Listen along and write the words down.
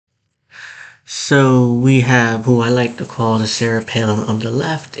So we have who I like to call the Sarah Palin of the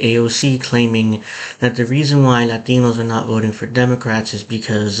left, AOC, claiming that the reason why Latinos are not voting for Democrats is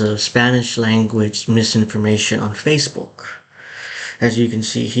because of Spanish language misinformation on Facebook, as you can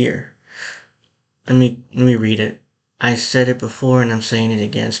see here. Let me read it. I said it before and I'm saying it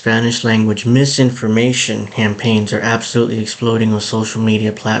again. Spanish language misinformation campaigns are absolutely exploding on social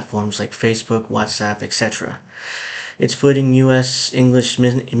media platforms like Facebook, WhatsApp, etc. It's putting US English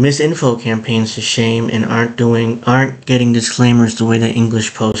misinfo campaigns to shame and aren't getting disclaimers the way that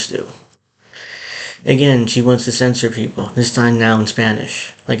English posts do. Again, she wants to censor people, this time now in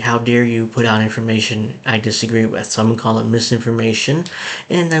Spanish. Like, how dare you put out information I disagree with? So I'm gonna call it misinformation,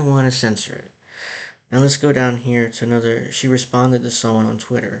 and I want to censor it. Now let's go down here to another. She responded to someone on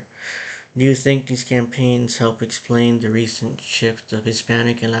Twitter. Do you think these campaigns help explain the recent shift of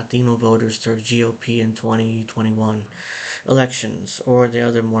Hispanic and Latino voters towards GOP in 2021 elections, or are there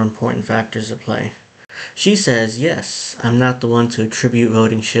other more important factors at play? She says, yes, I'm not the one to attribute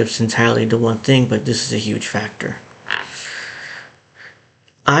voting shifts entirely to one thing, but this is a huge factor.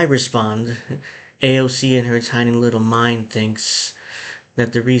 I respond, AOC in her tiny little mind thinks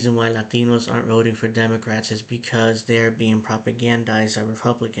that the reason why Latinos aren't voting for Democrats is because they are being propagandized by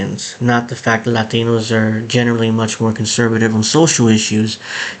Republicans, not the fact that Latinos are generally much more conservative on social issues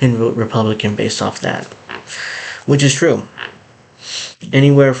and vote Republican based off that. Which is true.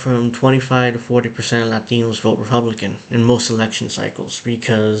 Anywhere from 25 to 40% of Latinos vote Republican in most election cycles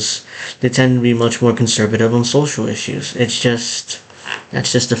because they tend to be much more conservative on social issues. That's just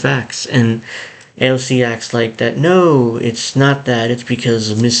the facts. And AOC acts like that. No, it's not that. It's because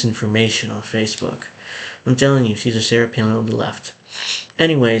of misinformation on Facebook. I'm telling you, she's a Sarah Palin on the left.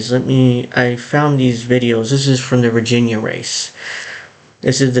 Anyways, I found these videos. This is from the Virginia race.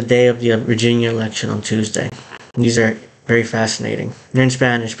 This is the day of the Virginia election on Tuesday. These are very fascinating. They're in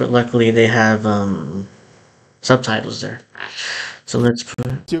Spanish, but luckily they have subtitles there. So let's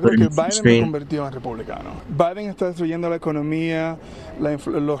put Yo creo it que on Biden screen. lo convirtió en republicano. Biden está destruyendo la economía,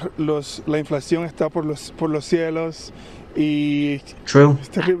 la inflación está por los cielos y True. es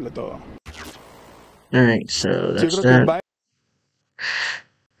terrible todo. Alright, so Yo that's creo that. que Biden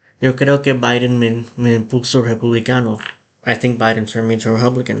Yo creo que Biden me puso republicano. I think Biden turned me to a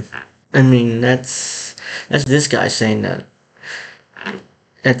Republican. I mean, that's this guy saying that.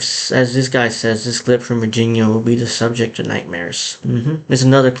 As this guy says, this clip from Virginia will be the subject of nightmares. There's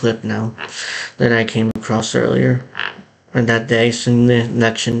another clip now that I came across earlier, or that day, so the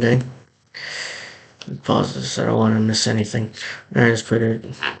election day. Pause this, I don't want to miss anything. Alright,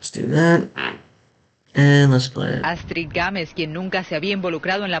 let's do that. And let's play it. Astrid Gámez, quien nunca se había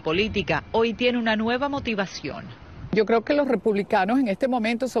involucrado en la política, hoy tiene una nueva motivación. Yo creo que los republicanos en este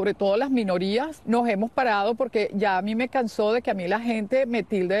momento, sobre todo las minorías, nos hemos parado porque ya a mí me cansó de que a mí la gente me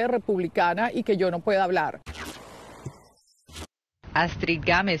tilde de republicana y que yo no pueda hablar. Astrid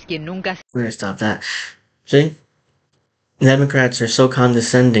Gámez, quien nunca se... We're gonna stop that. See? Democrats are so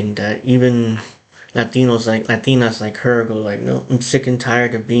condescending that even Latinas like her go like, no, I'm sick and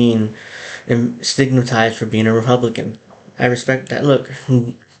tired of being stigmatized for being a Republican. I respect that. Look,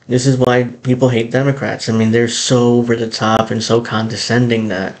 this is why people hate Democrats. I mean, they're so over the top and so condescending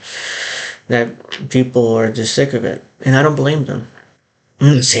that people are just sick of it. And I don't blame them.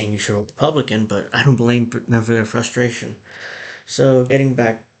 I'm not saying you should vote Republican, but I don't blame them for their frustration. So, getting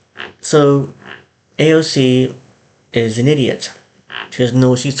back. So, AOC is an idiot. She doesn't know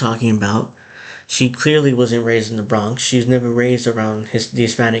what she's talking about. She clearly wasn't raised in the Bronx. She's never raised around the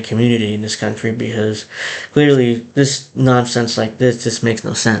Hispanic community in this country because clearly this nonsense like this just makes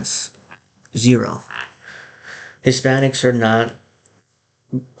no sense. Zero. Hispanics are not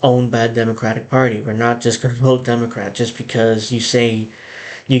owned by the Democratic Party. We're not just going to vote Democrat just because you say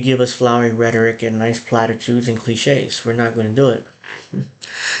you give us flowery rhetoric and nice platitudes and cliches. We're not going to do it.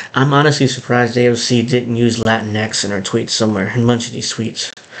 I'm honestly surprised AOC didn't use Latinx in her tweets somewhere, in a bunch of these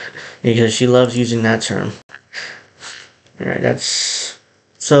tweets. Because she loves using that term. Alright, that's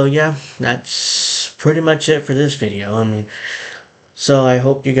pretty much it for this video. I mean, so I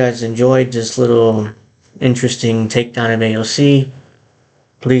hope you guys enjoyed this little interesting takedown of AOC.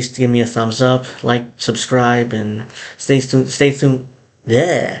 Please give me a thumbs up, like, subscribe, and stay tuned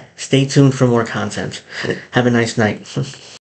for more content. Have a nice night.